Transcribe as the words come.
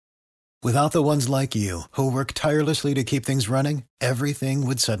Without the ones like you, who work tirelessly to keep things running, everything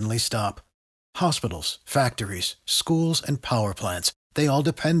would suddenly stop. Hospitals, factories, schools, and power plants, they all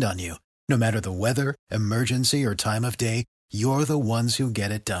depend on you. No matter the weather, emergency, or time of day, you're the ones who get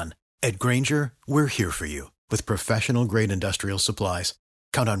it done. At Grainger, we're here for you with professional-grade industrial supplies.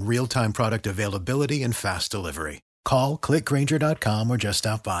 Count on real-time product availability and fast delivery. Call, clickgrainger.com, or just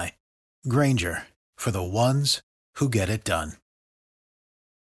stop by. Grainger, for the ones who get it done.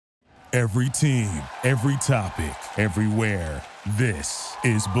 Every team, every topic, everywhere. This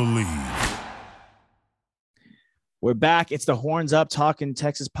is Believe. We're back. It's the Horns Up Talking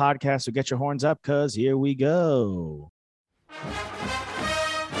Texas podcast. So get your horns up, because here we go.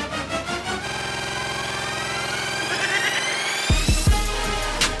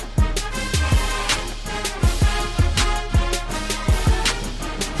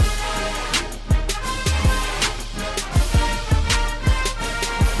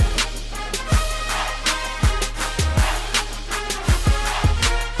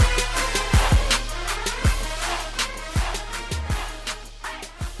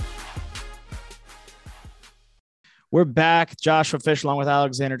 We're back. Joshua Fish along with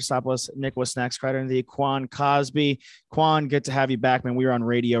Alexander Desopoulos, Nicholas Snackskrider, and the Quan Cosby. Quan, good to have you back, man. We were on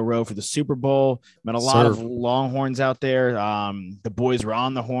Radio Row for the Super Bowl. Met a lot of Longhorns out there. The boys were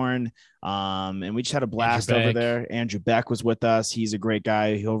on the horn, and we just had a blast over there. Andrew Beck was with us. He's a great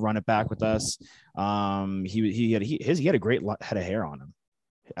guy. He'll run it back with us. He had a great head of hair on him.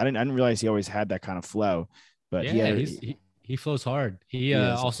 I didn't realize he always had that kind of flow, but yeah, he flows hard. He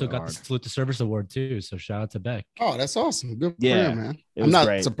also got the Salute to Service Award too. So shout out to Beck. Oh, that's awesome. Good for him, man. I'm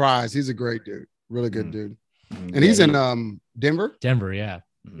not surprised. He's a great dude. Really good dude. And he's in Denver. Denver, yeah.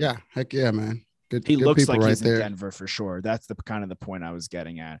 Yeah. Heck yeah, man. Good. He good looks people like right he's there. in Denver for sure. That's the kind of the point I was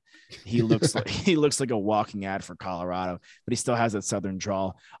getting at. He looks like a walking ad for Colorado, but he still has that Southern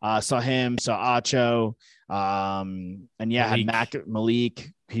drawl. Saw him, saw Acho, and yeah, had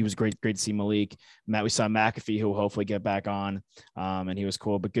Malik. He was great to see Malik. We saw McAfee, who will hopefully get back on, and he was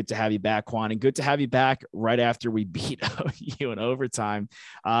cool. But good to have you back, Quan, and good to have you back right after we beat you in overtime.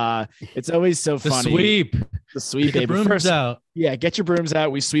 It's always so funny. The sweep, get the brooms out. Yeah, get your brooms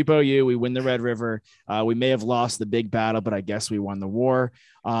out. We sweep OU. We win the Red River. We may have lost the big battle, but I guess we won the war.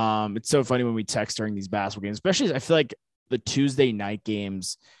 It's so funny when we text during these basketball games, especially I feel like the Tuesday night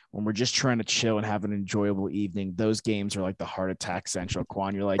games when we're just trying to chill and have an enjoyable evening. Those games are like the heart attack central.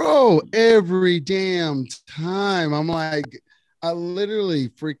 Quan, you're like, bro, every damn time. I'm like, I literally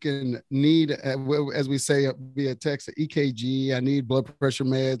freaking need, as we say via text, EKG. I need blood pressure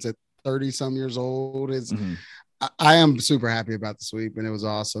meds at 30 some years old. I am super happy about the sweep, and it was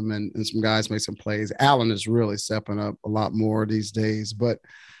awesome. And some guys made some plays. Allen is really stepping up a lot more these days, but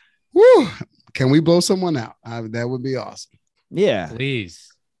whoo, can we blow someone out? That would be awesome. Yeah, please.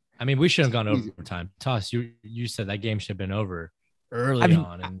 I mean, we should have gone overtime. Toss, you said that game should have been over early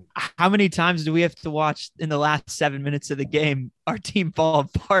on. And how many times do we have to watch in the last 7 minutes of the game our team fall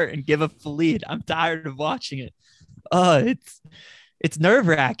apart and give up the lead? I'm tired of watching it. It's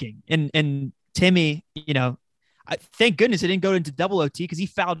nerve-wracking. And Timmy, thank goodness it didn't go into double OT because he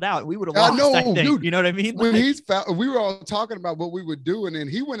fouled out. We would have lost, I think. Dude, you know what I mean? When he's fouled, we were all talking about what we would do, and then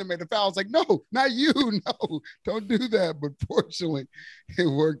he went and made the foul. I was like, no, not you. No, don't do that. But fortunately, it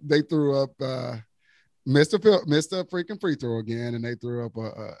worked. They threw up, missed a freaking free throw again, and they threw up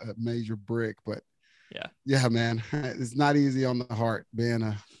a major brick. But yeah, man, it's not easy on the heart being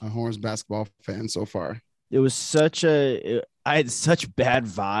a Horns basketball fan so far. It was I had such bad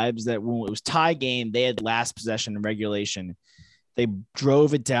vibes that when it was tie game, they had last possession in regulation. They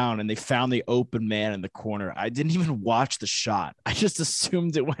drove it down and they found the open man in the corner. I didn't even watch the shot. I just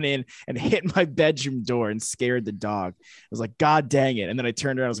assumed it went in and hit my bedroom door and scared the dog. I was like, God dang it. And then I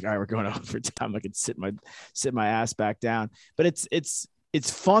turned around. I was like, all right, we're going overtime. I could sit my ass back down. But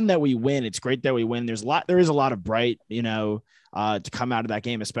it's fun that we win. It's great that we win. There is a lot of bright, to come out of that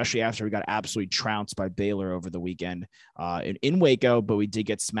game, especially after we got absolutely trounced by Baylor over the weekend in Waco, but we did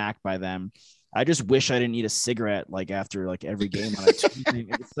get smacked by them. I just wish I didn't eat a cigarette after every game.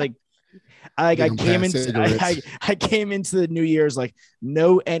 It's like I came into the New Year's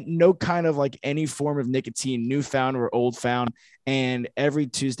no kind of any form of nicotine, newfound or old found, and every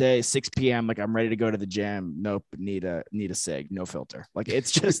Tuesday 6 p.m. I'm ready to go to the gym. Nope, need a cig, no filter.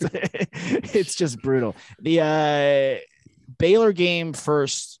 It's just it's just brutal. The Baylor game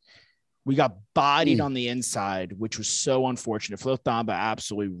first, we got bodied on the inside, which was so unfortunate. Flo Thamba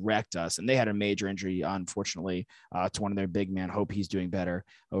absolutely wrecked us, and they had a major injury, unfortunately, to one of their big men. Hope he's doing better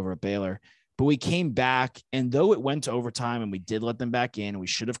over at Baylor. But we came back, and though it went to overtime and we did let them back in, we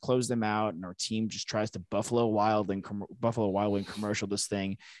should have closed them out. And our team just tries to Buffalo Wild Wing commercial this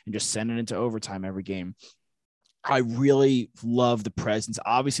thing and just send it into overtime every game. I really love the presence,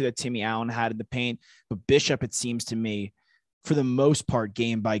 obviously, that Timmy Allen had in the paint, but Bishop, it seems to me, for the most part,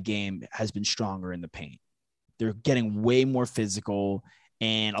 game by game, has been stronger in the paint. They're getting way more physical,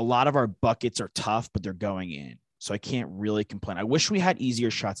 and a lot of our buckets are tough, but they're going in. So I can't really complain. I wish we had easier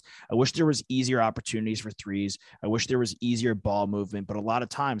shots. I wish there was easier opportunities for threes. I wish there was easier ball movement. But a lot of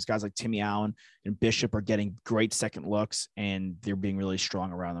times, guys like Timmy Allen and Bishop are getting great second looks, and they're being really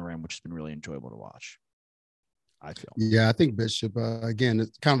strong around the rim, which has been really enjoyable to watch, I feel. Yeah, I think Bishop, again,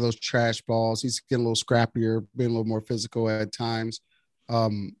 it's kind of those trash balls. He's getting a little scrappier, being a little more physical at times.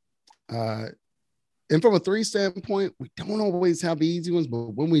 And from a three standpoint, we don't always have the easy ones,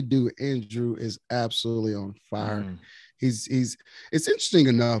 but when we do, Andrew is absolutely on fire. It's interesting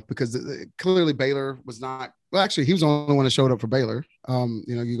enough because clearly Baylor was not, well, actually, he was the only one that showed up for Baylor.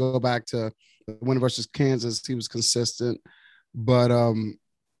 You go back to the win versus Kansas, he was consistent. But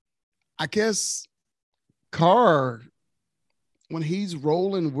I guess Carr, when he's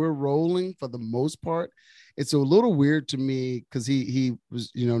rolling, we're rolling for the most part. It's a little weird to me because he was,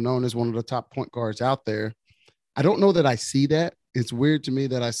 known as one of the top point guards out there. I don't know that I see that. It's weird to me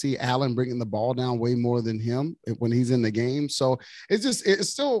that I see Allen bringing the ball down way more than him when he's in the game. So it's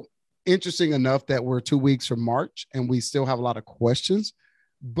still interesting enough that we're 2 weeks from March and we still have a lot of questions.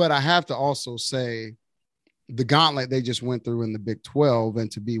 But I have to also say the gauntlet they just went through in the Big 12 and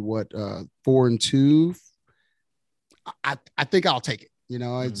to be 4-2, I think I'll take it.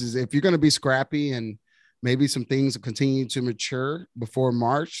 It's just, if you're going to be scrappy and maybe some things will continue to mature before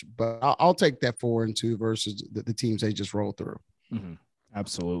March, but I'll take that 4-2 versus the teams they just rolled through. Mm-hmm.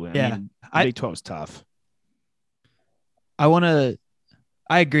 Absolutely. Yeah. Big 12 is tough. I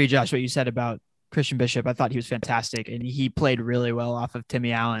agree, Josh, what you said about Christian Bishop. I thought he was fantastic, and he played really well off of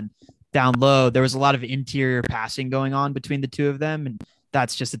Timmy Allen down low. There was a lot of interior passing going on between the two of them, and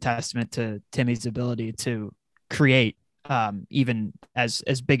that's just a testament to Timmy's ability to create, even as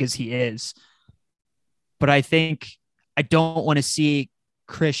big as he is. But I think I don't want to see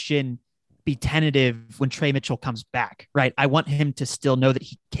Christian be tentative when Trey Mitchell comes back, right? I want him to still know that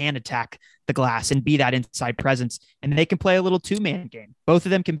he can attack the glass and be that inside presence, and they can play a little two-man game. Both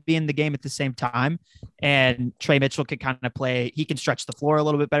of them can be in the game at the same time, and Trey Mitchell can kind of play. He can stretch the floor a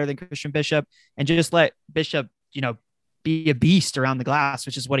little bit better than Christian Bishop and just let Bishop, be a beast around the glass,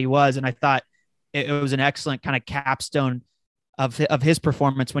 which is what he was. And I thought it was an excellent kind of capstone of his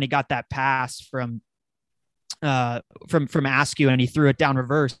performance when he got that pass from Askew and he threw it down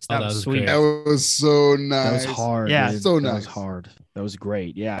reverse. That was sweet. Great. That was so nice. That was hard. Yeah. So nice. That was hard. That was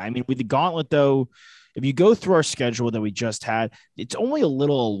great. Yeah. I mean, with the gauntlet though, if you go through our schedule that we just had, it's only a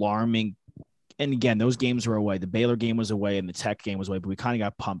little alarming. And again, those games were away. The Baylor game was away and the Tech game was away, but we kind of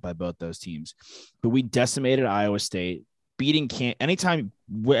got pumped by both those teams. But we decimated Iowa State. Beating anytime,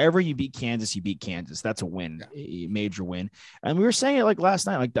 wherever you beat Kansas, you beat Kansas. That's a win, a major win. And we were saying it like last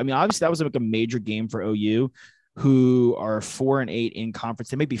night. Obviously that was like a major game for OU, who are 4-8 in conference.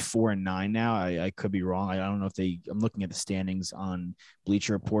 They may be 4-9 now. I could be wrong. I don't know if I'm looking at the standings on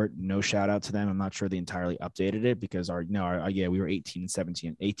Bleacher Report. No shout out to them. I'm not sure they entirely updated it because we were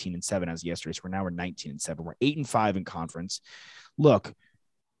 18-7 as of yesterday. So we're 19-7. We're 8-5 in conference. Look,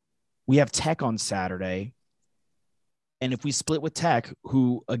 we have Tech on Saturday. And if we split with Tech,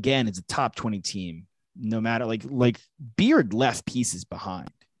 who again is a top 20 team, no matter like Beard left pieces behind.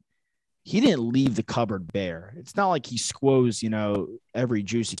 He didn't leave the cupboard bare. It's not like he squoze, every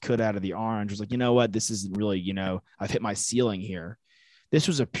juice he could out of the orange. It was like, you know what? This isn't really, I've hit my ceiling here. This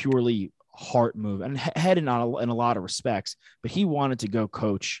was a purely heart move and head in a lot of respects, but he wanted to go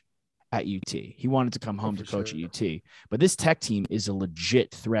coach at UT. He wanted to come home to coach at UT. But this Tech team is a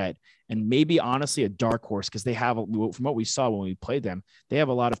legit threat and maybe honestly a dark horse because they have, from what we saw when we played them, they have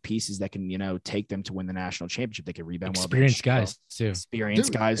a lot of pieces that can, take them to win the national championship. They can rebound experienced guys too.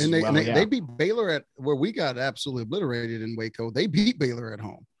 Experienced guys. And they beat Baylor at where we got absolutely obliterated in Waco. They beat Baylor at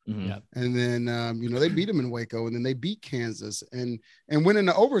home. Mm-hmm. Yep. And then, they beat them in Waco and then they beat Kansas and went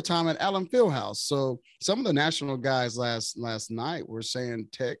into overtime at Allen Fieldhouse. So some of the national guys last night were saying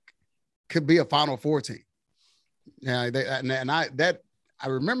Tech could be a Final Four team. Yeah, I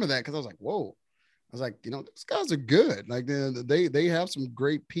remember that because I was like, whoa. I was like, these guys are good. Like they have some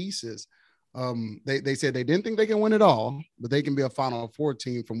great pieces. They said they didn't think they can win it all, but they can be a Final Four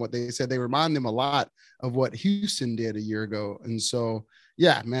team from what they said. They remind them a lot of what Houston did a year ago. And so,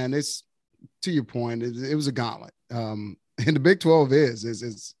 yeah, man, it's to your point. It was a gauntlet. And the Big 12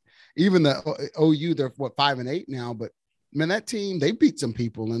 is even the OU, they're 5-8 now, but man, that team, they beat some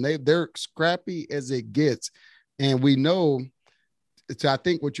people and they're scrappy as it gets. And we know, so I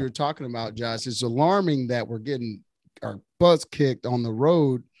think what you're talking about, Josh, is alarming that we're getting our butts kicked on the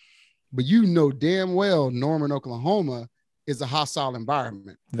road, but you know damn well Norman, Oklahoma is a hostile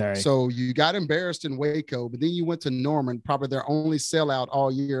environment. Very. So you got embarrassed in Waco, but then you went to Norman, probably their only sellout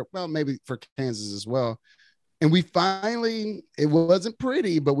all year. Well, maybe for Kansas as well. And we finally, it wasn't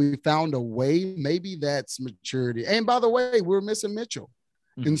pretty, but we found a way. Maybe that's maturity. And by the way, we're missing Mitchell.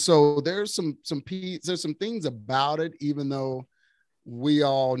 Mm-hmm. And so there's some things about it, even though we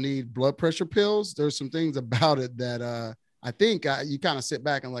all need blood pressure pills. There's some things about it that I think you kind of sit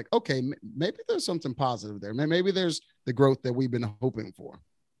back and like, okay, maybe there's something positive there. Maybe there's the growth that we've been hoping for.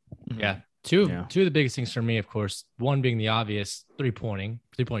 Yeah. Two of the biggest things for me, of course, one being the obvious three-point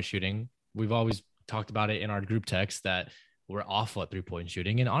shooting. We've always talked about it in our group text that we're awful at three-point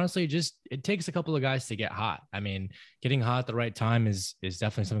shooting. And honestly, it takes a couple of guys to get hot. I mean, getting hot at the right time is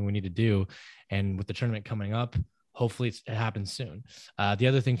definitely something we need to do. And with the tournament coming up, hopefully it happens soon. The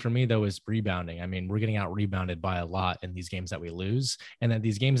other thing for me, though, is rebounding. I mean, we're getting out rebounded by a lot in these games that we lose. And then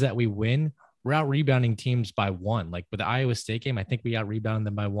these games that we win, we're out rebounding teams by one. Like with the Iowa State game, I think we out rebounded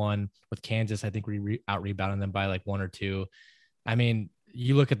them by one. With Kansas, I think we out rebounded them by like 1 or 2. I mean,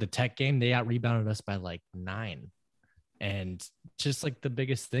 you look at the Tech game, they out rebounded us by like 9. And just like the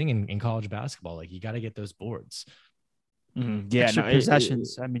biggest thing in college basketball, like you got to get those boards. Mm-hmm. Yeah,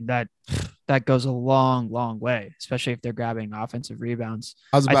 possessions. I mean, that goes a long way, especially if they're grabbing offensive rebounds.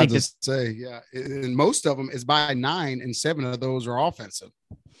 I was about to say, yeah, and most of them is by 9, and 7 of those are offensive.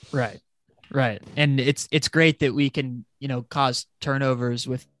 Right. And it's great that we can, cause turnovers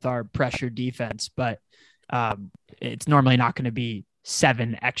with our pressure defense, but it's normally not going to be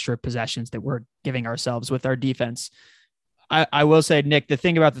 7 extra possessions that we're giving ourselves with our defense. I will say, Nick, the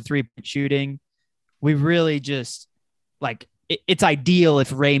thing about the 3-point shooting, we really just like it's ideal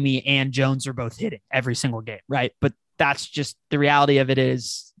if Ramey and Jones are both hitting every single game, right? But that's just the reality of it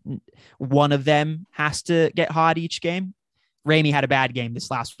is one of them has to get hot each game. Ramey had a bad game this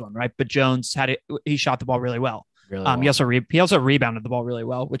last one, right? But Jones he shot the ball really well. He also rebounded the ball really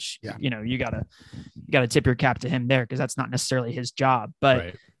well, which you gotta tip your cap to him there because that's not necessarily his job.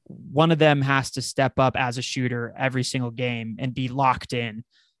 But one of them has to step up as a shooter every single game and be locked in.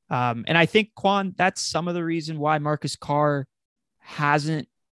 And I think, Quan, that's some of the reason why Marcus Carr hasn't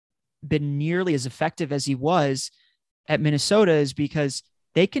been nearly as effective as he was at Minnesota is because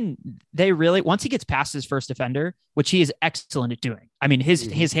they really, once he gets past his first defender, which he is excellent at doing. I mean,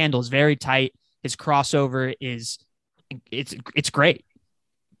 his handle is very tight. His crossover it's great,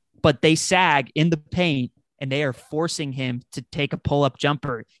 but they sag in the paint and they are forcing him to take a pull-up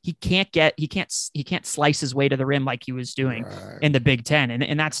jumper. He can't slice his way to the rim like he was doing in the Big Ten.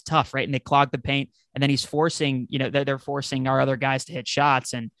 And that's tough, right? And they clog the paint and then he's forcing, they're forcing our other guys to hit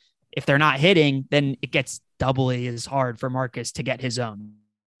shots. And if they're not hitting, then it gets doubly as hard for Marcus to get his own.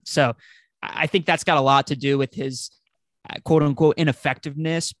 So I think that's got a lot to do with his quote unquote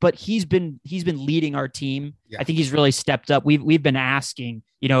ineffectiveness, but he's been leading our team. Yeah. I think he's really stepped up. We've been asking,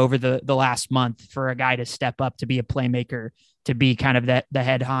 over the last month for a guy to step up, to be a playmaker, to be kind of the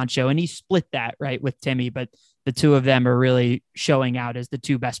head honcho. And he split that right with Timmy, but the two of them are really showing out as the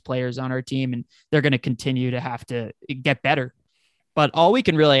two best players on our team. And they're going to continue to have to get better. But all we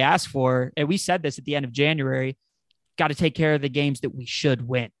can really ask for, and we said this at the end of January, got to take care of the games that we should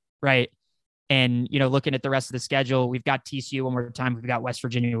win. Right. And, looking at the rest of the schedule, we've got TCU one more time. We've got West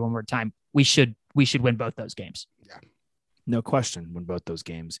Virginia one more time. We should win both those games. Yeah, no question, win both those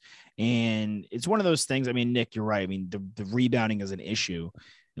games. And it's one of those things. I mean, Nick, you're right. I mean, the rebounding is an issue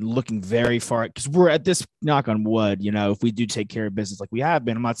and looking very far because we're at this, knock on wood, if we do take care of business like we have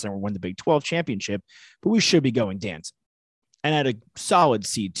been, I'm not saying we're winning the Big 12 championship, but we should be going dancing and at a solid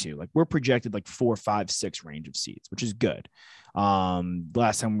seed too. Like we're projected like 4, 5, 6 range of seeds, which is good.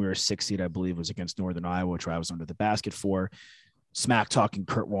 Last time we were a 6 seed, I believe, was against Northern Iowa, which I was under the basket for. Smack talking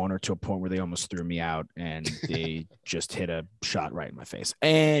Kurt Warner to a point where they almost threw me out and they just hit a shot right in my face.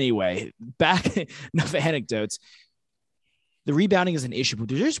 Anyway, back enough anecdotes. The rebounding is an issue, but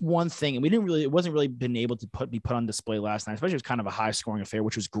there's just one thing, and it wasn't really been able to be put on display last night, especially it was kind of a high scoring affair,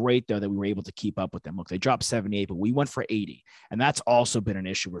 which was great though that we were able to keep up with them. Look, they dropped 78, but we went for 80. And that's also been an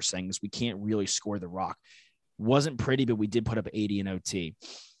issue. We're saying is we can't really score the rock. Wasn't pretty, but we did put up 80 in OT.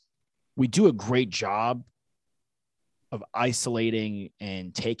 We do a great job of isolating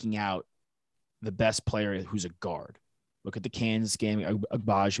and taking out the best player who's a guard. Look at the Kansas game.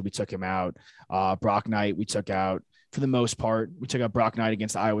 Agbaji, we took him out. Brock Knight, we took out. for the most part. We took out Brock Knight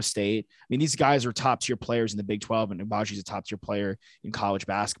against Iowa State. I mean, these guys are top tier players in the Big 12, and Agbaji's a top tier player in college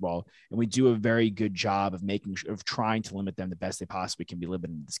basketball. And we do a very good job of trying to limit them the best they possibly can be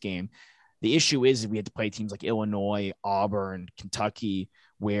limited in this game. The issue is we had to play teams like Illinois, Auburn, Kentucky,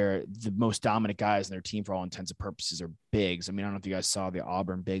 where the most dominant guys in their team, for all intents and purposes, are bigs. I mean, I don't know if you guys saw the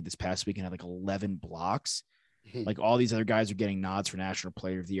Auburn big this past week and had like 11 blocks. Like all these other guys are getting nods for National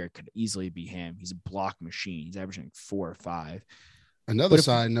Player of the Year. It could easily be him. He's a block machine. He's averaging 4 or 5. Another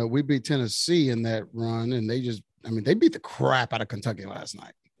side note, we beat Tennessee in that run, and they beat the crap out of Kentucky last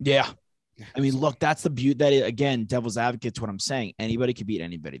night. Yeah. I mean, look, that's the beauty that, again, devil's advocate to what I'm saying. Anybody could beat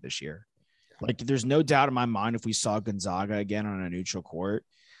anybody this year. Like, there's no doubt in my mind if we saw Gonzaga again on a neutral court,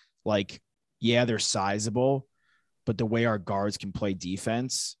 like, yeah, they're sizable, but the way our guards can play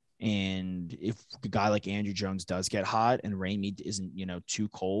defense, and if a guy like Andrew Jones does get hot and Rainey isn't, too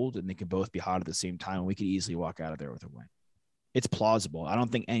cold, and they can both be hot at the same time, we could easily walk out of there with a win. It's plausible. I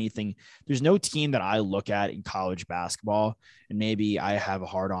don't think there's no team that I look at in college basketball, and maybe I have a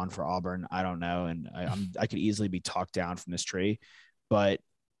hard on for Auburn. I don't know. And I could easily be talked down from this tree, but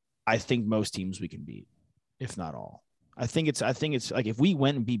I think most teams we can beat, if not all. I think it's like if we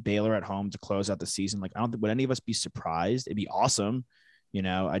went and beat Baylor at home to close out the season, like I don't think would any of us be surprised. It'd be awesome.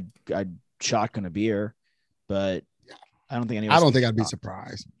 I'd shotgun a beer, but I don't think any of us. I don't think I'd be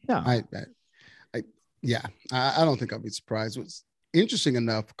surprised. No. I don't think I'd be surprised. What's interesting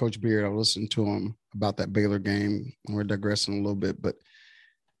enough, Coach Beard, I listened to him about that Baylor game. We're digressing a little bit, but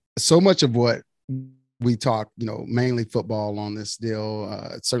so much of what we talk, mainly football on this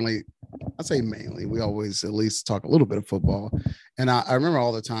deal. Certainly, I say mainly. We always at least talk a little bit of football. And I remember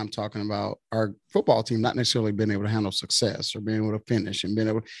all the time talking about our football team not necessarily being able to handle success or being able to finish and being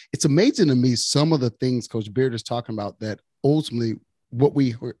able. It's amazing to me some of the things Coach Beard is talking about that ultimately what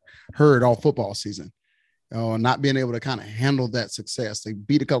we heard all football season. Not being able to kind of handle that success. They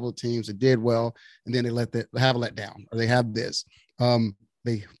beat a couple of teams that did well, and then they have a letdown, or they have this.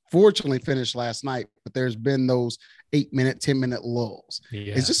 They fortunately finished last night, but there's been those 8-minute, 10-minute lulls.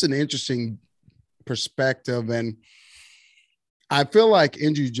 Yeah. It's just an interesting perspective. And I feel like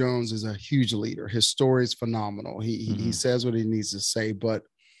Andrew Jones is a huge leader. His story is phenomenal. He says what he needs to say, but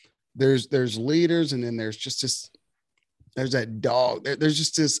there's leaders, and then there's just there's that dog. There's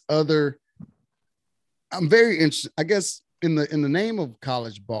just this other. I'm very interested, I guess, in the name of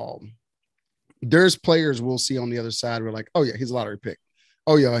college ball, there's players we'll see on the other side. We're like, oh yeah, he's a lottery pick.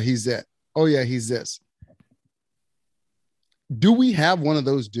 Oh yeah, he's that. Oh yeah, he's this. Do we have one of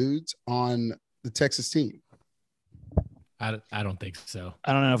those dudes on the Texas team? I don't think so.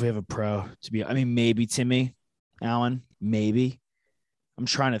 I don't know if we have a pro maybe Timmy Allen, maybe. I'm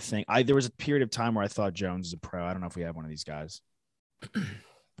trying to think. There was a period of time where I thought Jones is a pro. I don't know if we have one of these guys.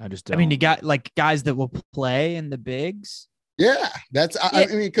 I just don't. You got like guys that will play in the bigs. Yeah, because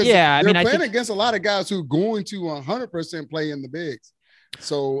they're playing against a lot of guys who are going to 100% play in the bigs.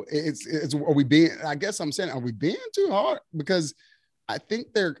 So are we being too hard? Because I think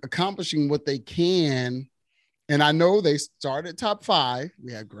they're accomplishing what they can. And I know they started top 5.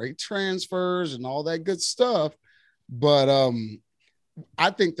 We had great transfers and all that good stuff. But I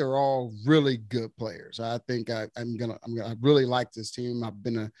think they're all really good players. I think I really like this team. I've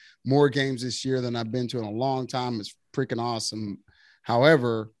been to more games this year than I've been to in a long time. It's freaking awesome.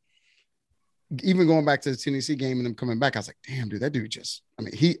 However, even going back to the Tennessee game and them coming back, I was like, damn, dude, that dude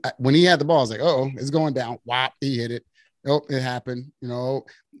when he had the ball, I was like, it's going down. Whop, he hit it. Oh, it happened.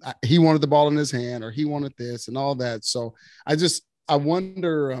 He wanted the ball in his hand, or he wanted this and all that. So I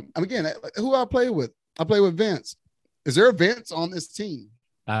wonder, again, who I play with. I play with Vince. Is there a Vince on this team?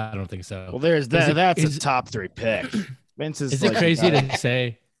 I don't think so. Well, there's that. That's a top 3 pick. Vince is. Is it crazy to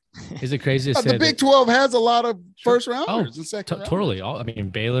say? Is it crazy to say the Big 12 has a lot of first rounders and second rounders? Totally.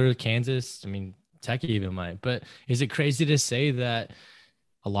 Baylor, Kansas. Tech even might. But is it crazy to say that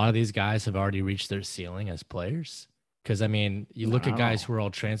a lot of these guys have already reached their ceiling as players? Because you look at guys who are all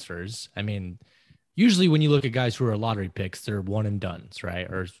transfers. Usually when you look at guys who are lottery picks, they're one and dones, right?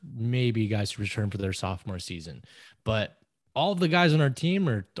 Or maybe guys who return for their sophomore season. But all of the guys on our team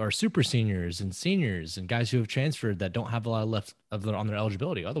are super seniors and seniors and guys who have transferred that don't have a lot left on their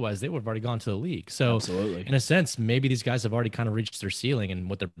eligibility. Otherwise, they would have already gone to the league. So absolutely. In a sense, maybe these guys have already kind of reached their ceiling and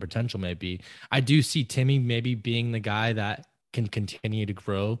what their potential may be. I do see Timmy maybe being the guy that can continue to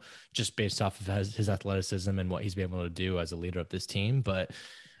grow just based off of his athleticism and what he's been able to do as a leader of this team. But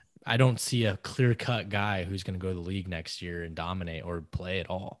I don't see a clear-cut guy who's going to go to the league next year and dominate or play at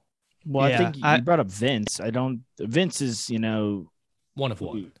all. Well, yeah, I think you brought up Vince. Vince is, one of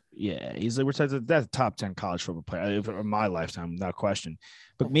one. Yeah, he's like, that's a top 10 college football player in my lifetime, without question.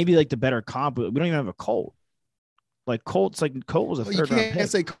 But maybe like the better comp, we don't even have a Colt. Like Colt was a Well, you third round can't pick.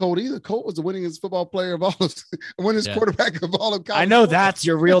 say Colt either. Colt was the winningest football player of all, winningest quarterback of all of college. I know football. that's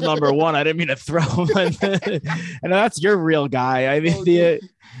your real number one. I didn't mean to throw him. I know that's your real guy. I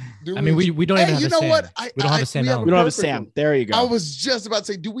mean, we don't even have you a know Sam. what? We don't have a Sam. we don't have a Sam. There you go. I was just about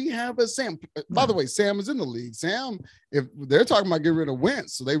to say, do we have a Sam? By the way, Sam is in the league. Sam, if they're talking about getting rid of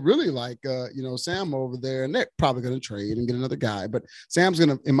Wentz, so they really like, Sam over there, and they're probably going to trade and get another guy. But Sam's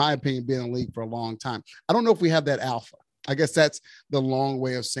going to, in my opinion, be in the league for a long time. I don't know if we have that alpha. I guess that's the long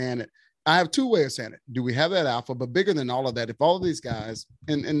way of saying it. I have two ways of saying it. Do we have that alpha? But bigger than all of that, if all of these guys,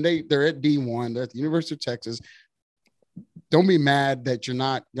 and they're at D1, they're at the University of Texas, don't be mad that you're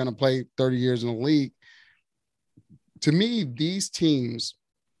not going to play 30 years in the league. To me, these teams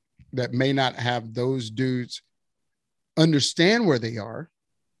that may not have those dudes understand where they are.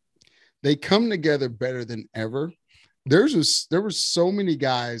 They come together better than ever. There were so many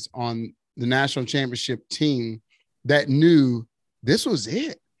guys on the national championship team that knew this was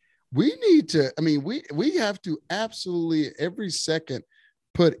it. We need to, we have to absolutely every second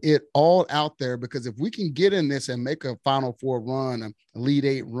put it all out there, because if we can get in this and make a Final Four run, an Elite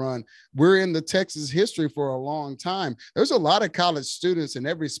Eight run, we're in the Texas history for a long time. There's a lot of college students in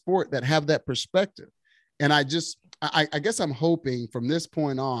every sport that have that perspective. And I guess I'm hoping from this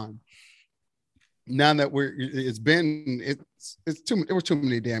point on, now that there were too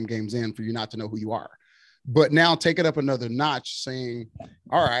many damn games in for you not to know who you are. But now take it up another notch, saying,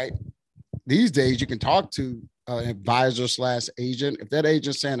 all right, these days you can talk to an advisor / agent. If that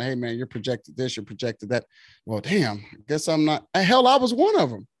agent's saying, hey, man, you're projected this, you're projected that. Well, damn, I guess I'm not. Hell, I was one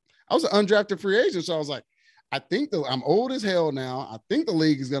of them. I was an undrafted free agent. So I was like, I'm old as hell now. I think the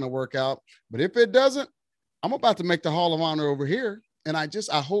league is going to work out. But if it doesn't, I'm about to make the Hall of Honor over here. And I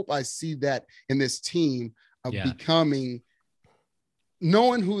hope I see that in this team of becoming,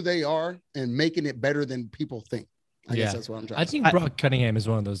 knowing who they are and making it better than people think. I guess that's what I'm trying to say. I think Brock Cunningham is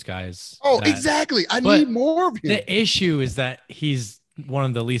one of those guys. Exactly. I need more of him. The issue is that he's one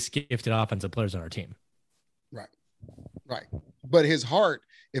of the least gifted offensive players on our team. Right. But his heart,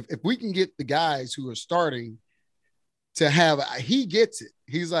 if we can get the guys who are starting to have, he gets it.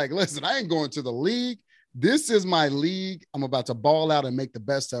 He's like, listen, I ain't going to the league. This is my league. I'm about to ball out and make the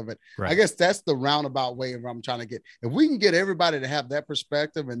best of it. Right. I guess that's the roundabout way of I'm trying to get. If we can get everybody to have that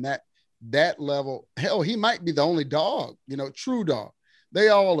perspective and that level, hell, he might be the only dog, true dog. They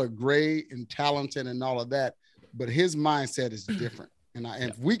all are great and talented and all of that, but his mindset is different. And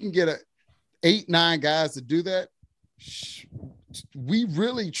if we can get 8-9 guys to do that, we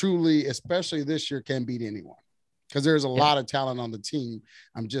really, truly, especially this year, can beat anyone, because there's a lot of talent on the team.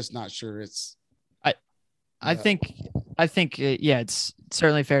 I'm just not sure it's. I think, it's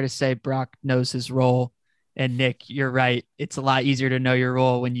certainly fair to say Brock knows his role, and Nick, you're right. It's a lot easier to know your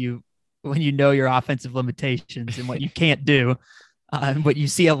role when you know your offensive limitations and what you can't do. But you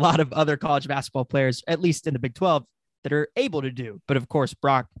see a lot of other college basketball players, at least in the Big 12, that are able to do. But of course,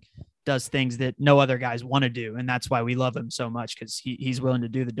 Brock does things that no other guys want to do. And that's why we love him so much, because he's willing to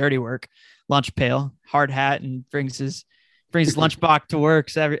do the dirty work, lunch pail, hard hat, and brings his lunchbox to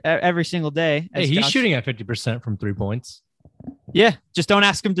work every single day. Hey, he's shooting at 50% from 3 points. Yeah. Just don't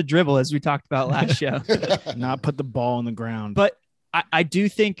ask him to dribble, as we talked about last show. Not put the ball on the ground. But I do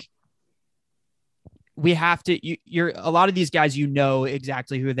think we have to, you're a lot of these guys,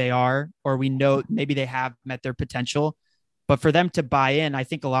 exactly who they are, or we know maybe they have met their potential, but for them to buy in, I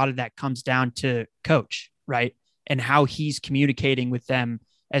think a lot of that comes down to coach, right? And how he's communicating with them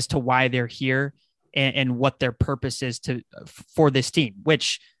as to why they're here and what their purpose is for this team,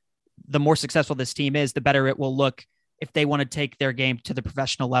 which the more successful this team is, the better it will look if they want to take their game to the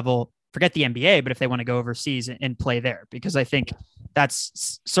professional level. Forget the NBA, but if they want to go overseas and play there, because I think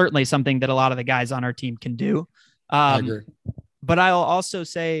that's certainly something that a lot of the guys on our team can do. I agree. But I'll also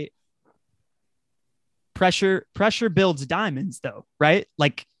say pressure builds diamonds, though, right?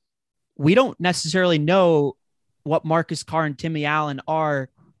 Like, we don't necessarily know what Marcus Carr and Timmy Allen are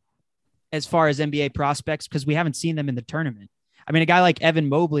as far as NBA prospects, because we haven't seen them in the tournament. I mean, a guy like Evan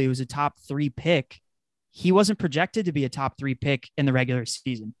Mobley, who's a top 3 pick, he wasn't projected to be a top 3 pick in the regular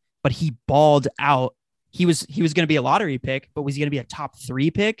season, but he balled out. He was going to be a lottery pick, but was he going to be a top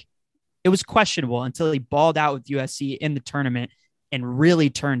 3 pick? It was questionable until he balled out with USC in the tournament and really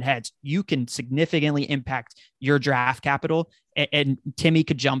turned heads. You can significantly impact your draft capital, and Timmy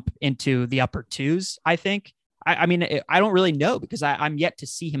could jump into the upper 2s, I think. I mean, I don't really know, because I'm yet to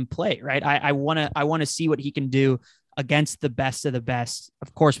see him play, right? I want to see what he can do against the best of the best.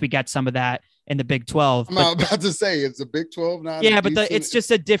 Of course, we get some of that in the Big 12. I'm about to say, it's a Big 12 now. Yeah, but it's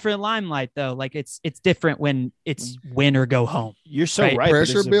just a different limelight, though. Like, it's different when it's win or go home. You're so right.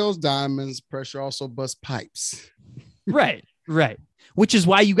 Pressure builds diamonds. Pressure also busts pipes. Right. Which is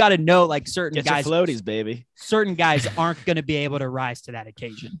why you got to know, like, certain Get guys, your floaties, baby. certain guys aren't going to be able to rise to that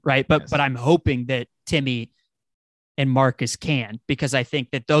occasion. Right. But, Yes. but I'm hoping that Timmy and Marcus can, because I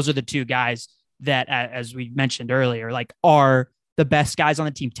think that those are the two guys that, as we mentioned earlier, like, are the best guys on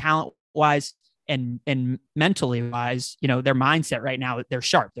the team, talent wise and mentally wise. You know, their mindset right now, they're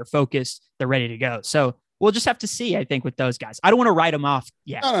sharp, they're focused, they're ready to go. So we'll just have to see, I think, with those guys. I don't want to write them off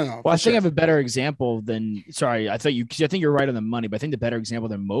yet. No. Well, I think I have a better example than, I think you're right on the money, but I think the better example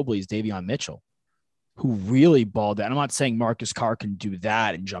than Mobley is Davion Mitchell, who really balled out. I'm not saying Marcus Carr can do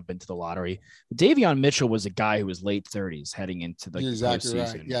that and jump into the lottery. But Davion Mitchell was a guy who was late 30s heading into the exactly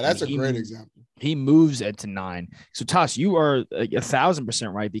postseason. right. Yeah, that's a great example. He moves it to 9. So Toss, you are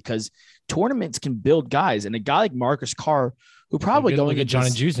 1,000% right, because tournaments can build guys, and a guy like Marcus Carr, who probably going at John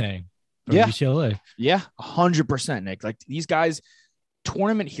and against Juzang from UCLA. Yeah, 100%, Nick. Like, these guys,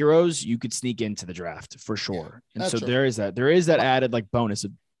 tournament heroes, you could sneak into the draft for sure. And so true. there is that added like bonus.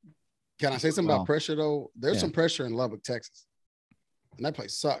 Can I say something about pressure though? There's some pressure in Lubbock, Texas, and that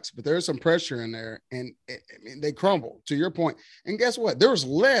place sucks. But there's some pressure in there, and they crumble. To your point, and guess what? There was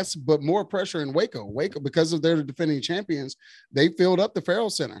less, but more pressure in Waco. Waco, because of their defending champions, they filled up the Farrell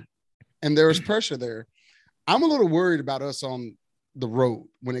Center, and there was pressure there. I'm a little worried about us on the road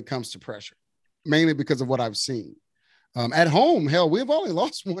when it comes to pressure, mainly because of what I've seen. At home, hell, we've only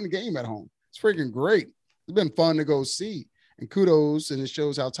lost one game at home. It's freaking great. It's been fun to go see. And kudos, and it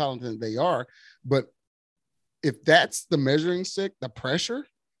shows how talented they are. But if that's the measuring stick, the pressure,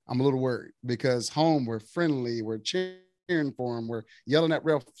 I'm a little worried, because home, we're friendly, we're cheering for them, we're yelling at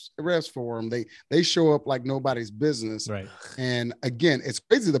refs for them. They show up like nobody's business. Right. And again, it's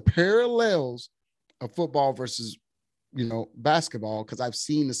crazy, the parallels of football versus, basketball, because I've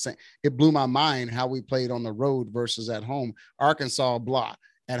seen the same. It blew my mind how we played on the road versus at home. Arkansas, blah.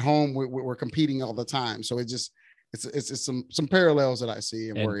 At home, we're competing all the time. So it's some parallels that I see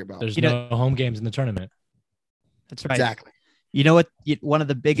and worry about. There's no home games in the tournament. That's right. Exactly. You know what? One of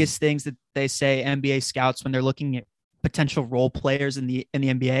the biggest things that they say, NBA scouts, when they're looking at potential role players in the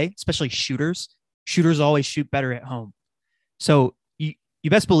NBA, especially shooters always shoot better at home. So you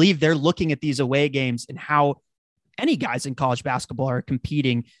best believe they're looking at these away games and how any guys in college basketball are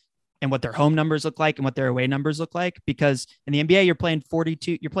competing, and what their home numbers look like and what their away numbers look like. Because in the NBA, you're playing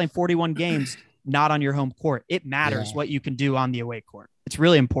 41 games. Not on your home court. It matters what you can do on the away court. It's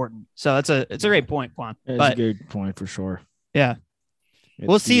really important. So it's a great point, Quan. It's a good point for sure. Yeah.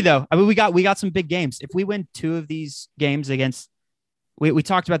 We'll see though. I mean, we got some big games. If we win 2 of these games against, we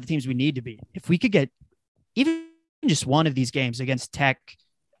talked about the teams we need to beat. If we could get even just one of these games against Tech,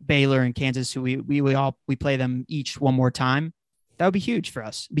 Baylor, and Kansas, who we play them each one more time, that would be huge for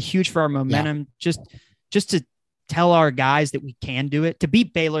us. It'd be huge for our momentum. Just to tell our guys that we can do it. To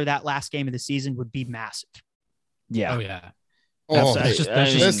beat Baylor that last game of the season would be massive. Yeah. Oh yeah. That's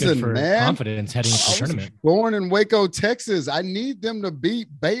just good for confidence heading into the tournament. Born in Waco, Texas. I need them to beat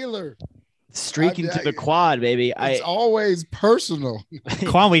Baylor. Streaking to the quad, baby. It's always personal.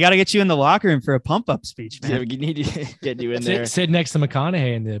 Quan, we got to get you in the locker room for a pump-up speech, man. Yeah, we need to get you in there. Sit next to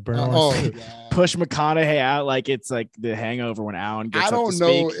McConaughey in the burn orange. Push McConaughey out like it's like The Hangover when Alan gets I don't up to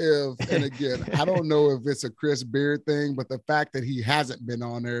know speak. and again, I don't know if it's a Chris Beard thing, but the fact that he hasn't been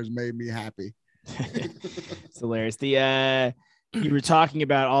on there has made me happy. It's hilarious. You were talking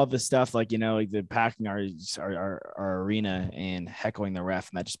about all the stuff like the packing our arena and heckling the ref,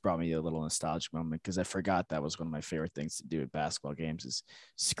 and that just brought me a little nostalgic moment, because I forgot that was one of my favorite things to do at basketball games is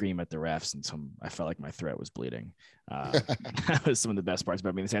scream at the refs, and I felt like my throat was bleeding. That was some of the best parts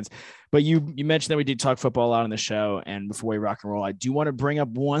about me in the sense. But you mentioned that we did talk football a lot on the show, and before we rock and roll, I do want to bring up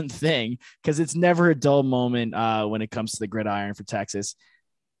one thing, because it's never a dull moment when it comes to the gridiron for Texas.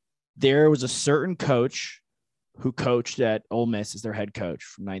 There was a certain coach who coached at Ole Miss as their head coach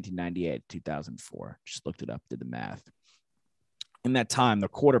from 1998 to 2004. Just looked it up, did the math. In that time, the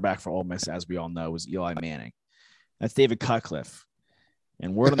quarterback for Ole Miss, as we all know, was Eli Manning. That's David Cutcliffe.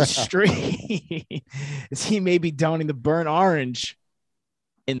 And word on the street is he may be donning the burnt orange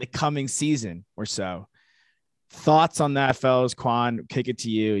in the coming season or so. Thoughts on that, fellas? Quan, kick it to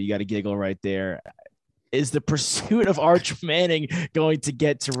you. You got a giggle right there. Is the pursuit of Arch Manning going to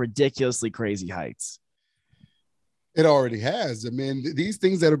get to ridiculously crazy heights? It already has. I mean, these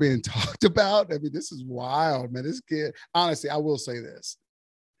things that are being talked about, I mean, this is wild, man. This kid, honestly, I will say this.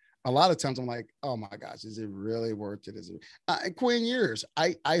 A lot of times I'm like, oh my gosh, is it really worth it? Is it Quinn Ewers?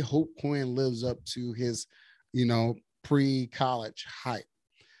 I hope Quinn lives up to his, pre-college hype.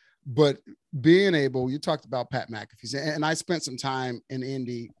 But being able, you talked about Pat McAfee, and I spent some time in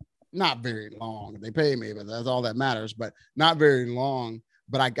Indy, not very long. They pay me, but that's all that matters, but not very long.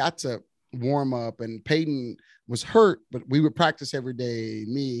 But I got to warm up, and Peyton was hurt, but we would practice every day.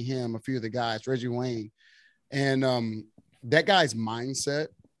 Me, him, a few of the guys, Reggie Wayne, and that guy's mindset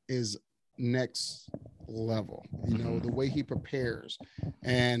is next level. You know, the way he prepares,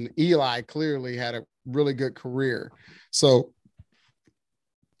 and Eli clearly had a really good career. So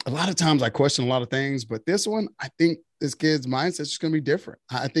a lot of times I question a lot of things, but this one, I think this kid's mindset is just going to be different.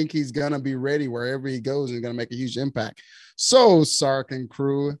 I think he's going to be ready wherever he goes and going to make a huge impact. So Sark and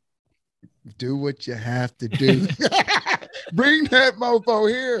crew, do what you have to do. Bring that mofo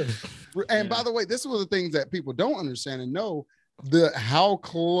here. And by the way, this is one of the things that people don't understand and know, how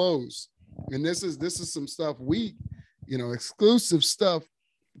close. And this is some stuff exclusive stuff.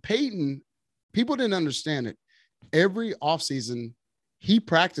 Peyton, people didn't understand it. Every offseason, he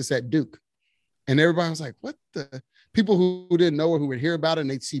practiced at Duke. And everybody was like, what the? People who didn't know or who would hear about it and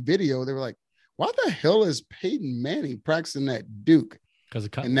they'd see video, they were like, why the hell is Peyton Manning practicing at Duke? Because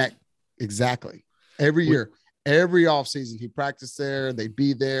of cut. And that, exactly. Every year, every offseason, he practiced there. They'd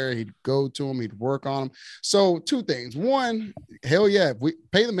be there. He'd go to him. He'd work on him. So 2 things. 1, hell yeah, if we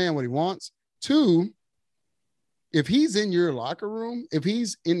pay the man what he wants. 2, if he's in your locker room, if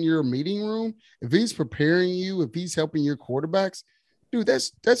he's in your meeting room, if he's preparing you, if he's helping your quarterbacks, dude,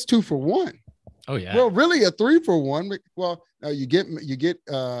 that's 2 for 1. Oh yeah. Well, really a 3 for 1. Well, you get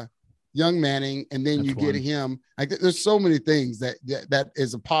young Manning, and then you get him. Like, there's so many things that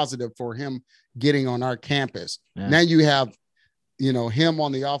is a positive for him getting on our campus. Yeah. Now you have, him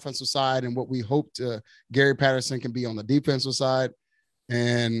on the offensive side, and what we hope Gary Patterson can be on the defensive side.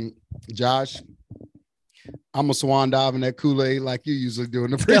 And Josh, I'm a swan dive in that Kool-Aid like you usually do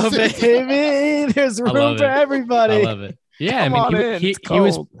in the preseason. Baby, there's room for everybody. I love it. Yeah,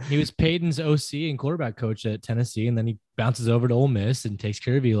 he was Peyton's OC and quarterback coach at Tennessee, and then he bounces over to Ole Miss and takes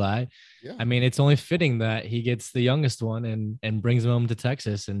care of Eli. Yeah. I mean, it's only fitting that he gets the youngest one and brings him home to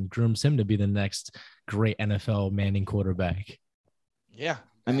Texas and grooms him to be the next great NFL Manning quarterback. Yeah,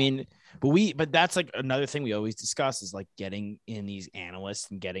 I mean, but that's like another thing we always discuss is like getting in these analysts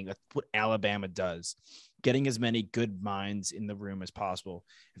and getting what Alabama does. Getting as many good minds in the room as possible.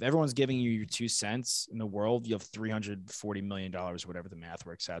 If everyone's giving you your 2 cents in the world, you have $340 million, whatever the math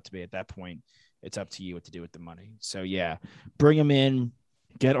works out to be. At that point, it's up to you what to do with the money. So yeah, bring them in,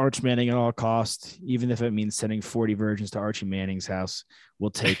 get Arch Manning at all costs, even if it means sending 40 virgins to Archie Manning's house, we'll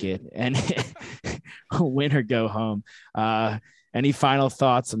take it and win or go home. Any final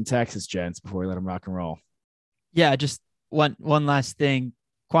thoughts on Texas, gents, before we let them rock and roll? Yeah, just one last thing.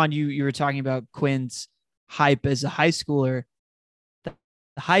 Quan, you were talking about Quinn's hype as a high schooler. The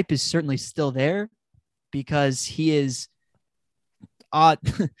hype is certainly still there because he is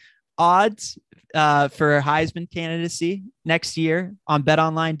odds for Heisman candidacy next year on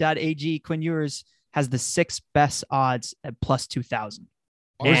betonline.ag. Quinn Ewers has the 6th best odds at plus 2,000.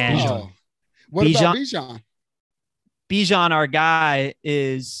 What about Bijan? Bijan, our guy,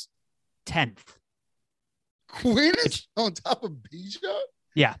 is 10th. Quinn is on top of Bijan?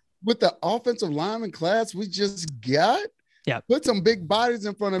 Yeah. With the offensive lineman class we just got, put some big bodies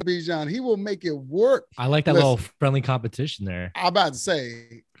in front of Bijan. He will make it work. I like that little friendly competition there. I'm about to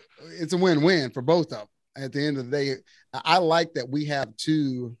say it's a win-win for both of them. At the end of the day, I like that we have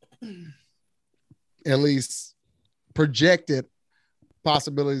 2 at least projected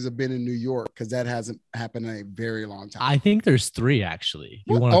possibilities of being in New York, because that hasn't happened in a very long time. I think there's 3 actually.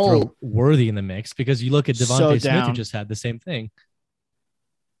 You want to throw Worthy in the mix because you look at Devontae Smith, who just had the same thing.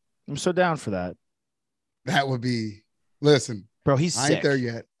 I'm so down for that. That would be, listen, bro, he's sick. I ain't there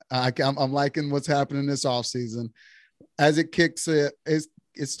yet. I'm liking what's happening this offseason. As it kicks it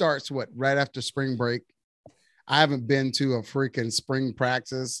starts right after spring break. I haven't been to a freaking spring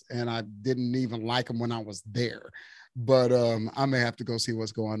practice, and I didn't even like them when I was there. But I may have to go see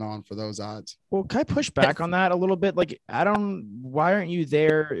what's going on for those odds. Well, can I push back on that a little bit? Like, why aren't you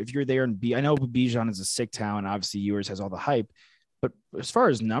there if you're there? And I know Bijan is a sick talent. Obviously, Ewers has all the hype. But as far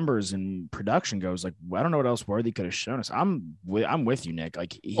as numbers and production goes, like, I don't know what else Worthy could have shown us. I'm with you, Nick.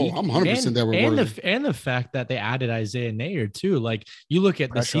 Like, I'm 100% there with Worthy. And the fact that they added Isaiah Nayer too. Like, you look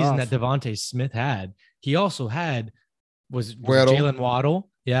at the season that Devontae Smith had. He also was Jalen Waddle,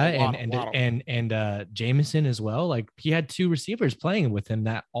 and Jameson as well. Like, he had 2 receivers playing with him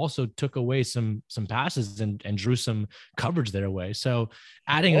that also took away some passes and drew some coverage their way. So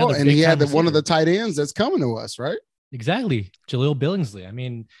adding another, and he had one of the tight ends that's coming to us, right? Exactly. Jaleel Billingsley. I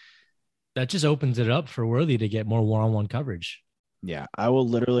mean, that just opens it up for Worthy to get more one-on-one coverage. Yeah, I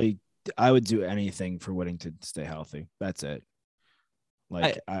would do anything for Whittington to stay healthy. That's it.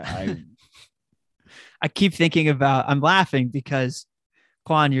 Like, I keep thinking about, I'm laughing because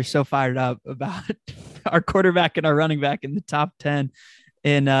Quan, you're so fired up about our quarterback and our running back in the top 10.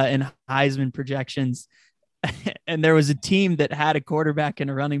 in Heisman projections. And there was a team that had a quarterback and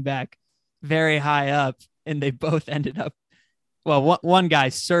a running back very high up, and they both ended up. Well, one guy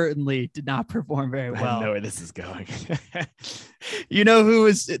certainly did not perform very well. I know where this is going. You know who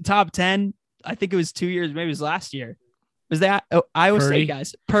was top 10? I think it was 2 years, maybe it was last year. Was that Iowa State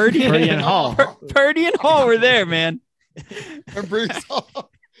guys? Purdy and Hall. Purdy and Hall were there, man. And Brees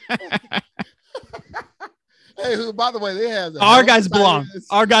Hall. Hey, who, by the way, they have our guys belong.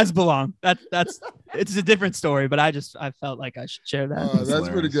 Our guys belong. That's it's a different story, but I felt like I should share that. That's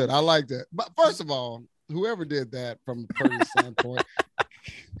pretty good. I like that. But first of all, whoever did that from a Purdy standpoint,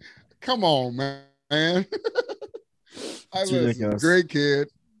 come on, man. Great kid,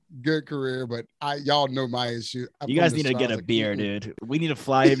 good career, but y'all know my issue. You guys need to get a beer, dude. We need to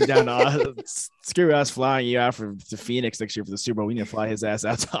fly him down to screw us flying you out to Phoenix next year for the Super Bowl. We need to fly his ass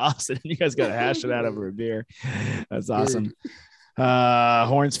out to Austin. You guys got to hash it out over a beer. That's awesome. Dude.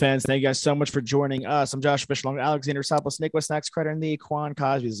 Horns fans, thank you guys so much for joining us. I'm Josh Fish, along with Alexander Sapos, Nick West, Snacks Credit, and the Quan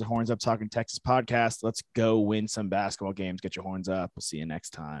Cosby. This is the Horns Up Talking Texas podcast. Let's go win some basketball games. Get your horns up. We'll see you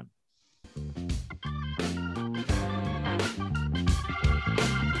next time.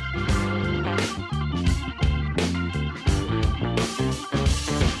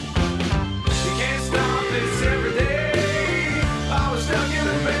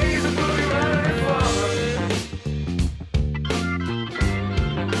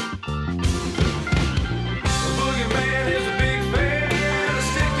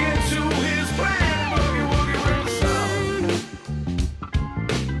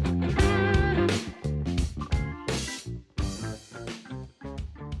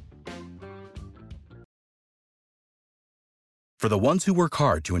 For the ones who work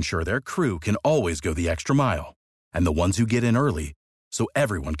hard to ensure their crew can always go the extra mile, and the ones who get in early so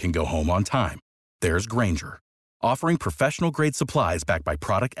everyone can go home on time, there's Grainger, offering professional-grade supplies backed by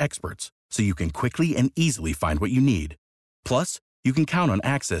product experts so you can quickly and easily find what you need. Plus, you can count on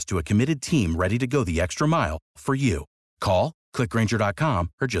access to a committed team ready to go the extra mile for you. Call, click Grainger.com,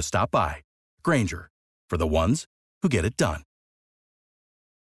 or just stop by. Grainger, for the ones who get it done.